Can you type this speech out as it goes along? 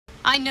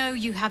I know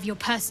you have your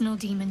personal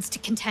demons to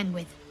contend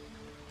with.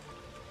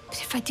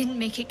 But if I didn't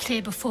make it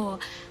clear before,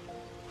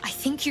 I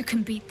think you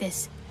can beat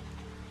this.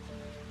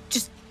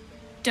 Just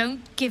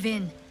don't give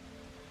in.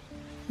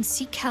 And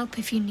seek help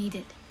if you need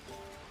it.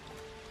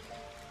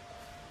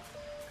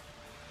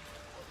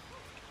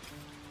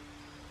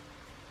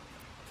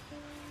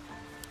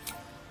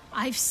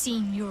 I've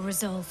seen your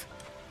resolve.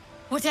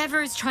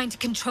 Whatever is trying to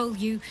control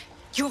you,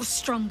 you're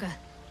stronger.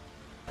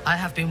 I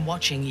have been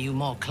watching you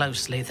more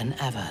closely than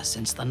ever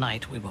since the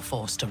night we were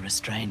forced to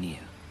restrain you.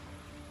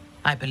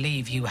 I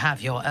believe you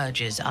have your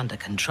urges under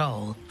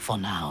control for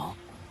now,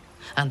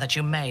 and that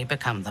you may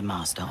become the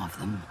master of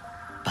them.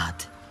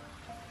 But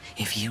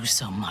if you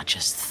so much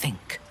as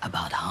think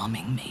about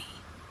harming me,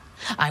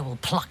 I will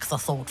pluck the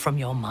thought from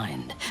your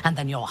mind, and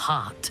then your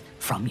heart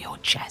from your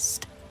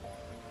chest.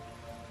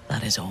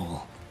 That is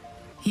all.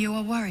 You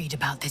are worried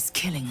about this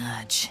killing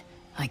urge.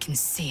 I can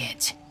see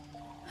it.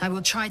 I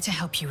will try to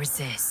help you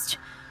resist.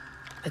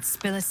 But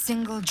spill a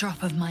single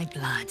drop of my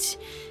blood,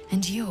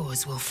 and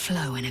yours will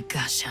flow in a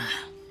gusher.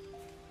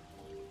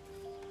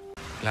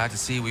 Glad to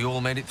see we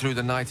all made it through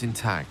the night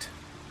intact.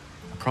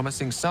 A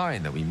promising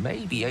sign that we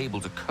may be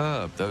able to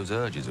curb those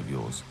urges of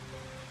yours.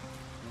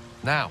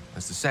 Now,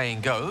 as the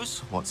saying goes,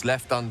 what's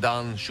left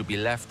undone should be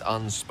left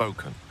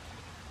unspoken.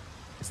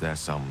 Is there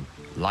some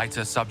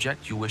lighter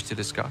subject you wish to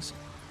discuss?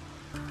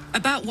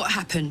 About what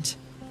happened.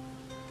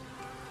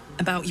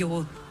 About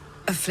your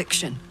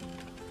affliction.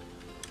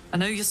 I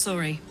know you're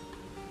sorry,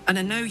 and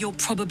I know you're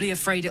probably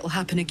afraid it'll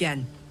happen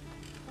again.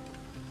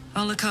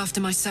 I'll look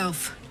after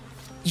myself.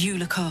 You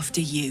look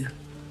after you.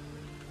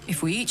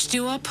 If we each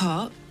do our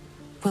part,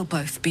 we'll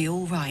both be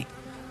all right.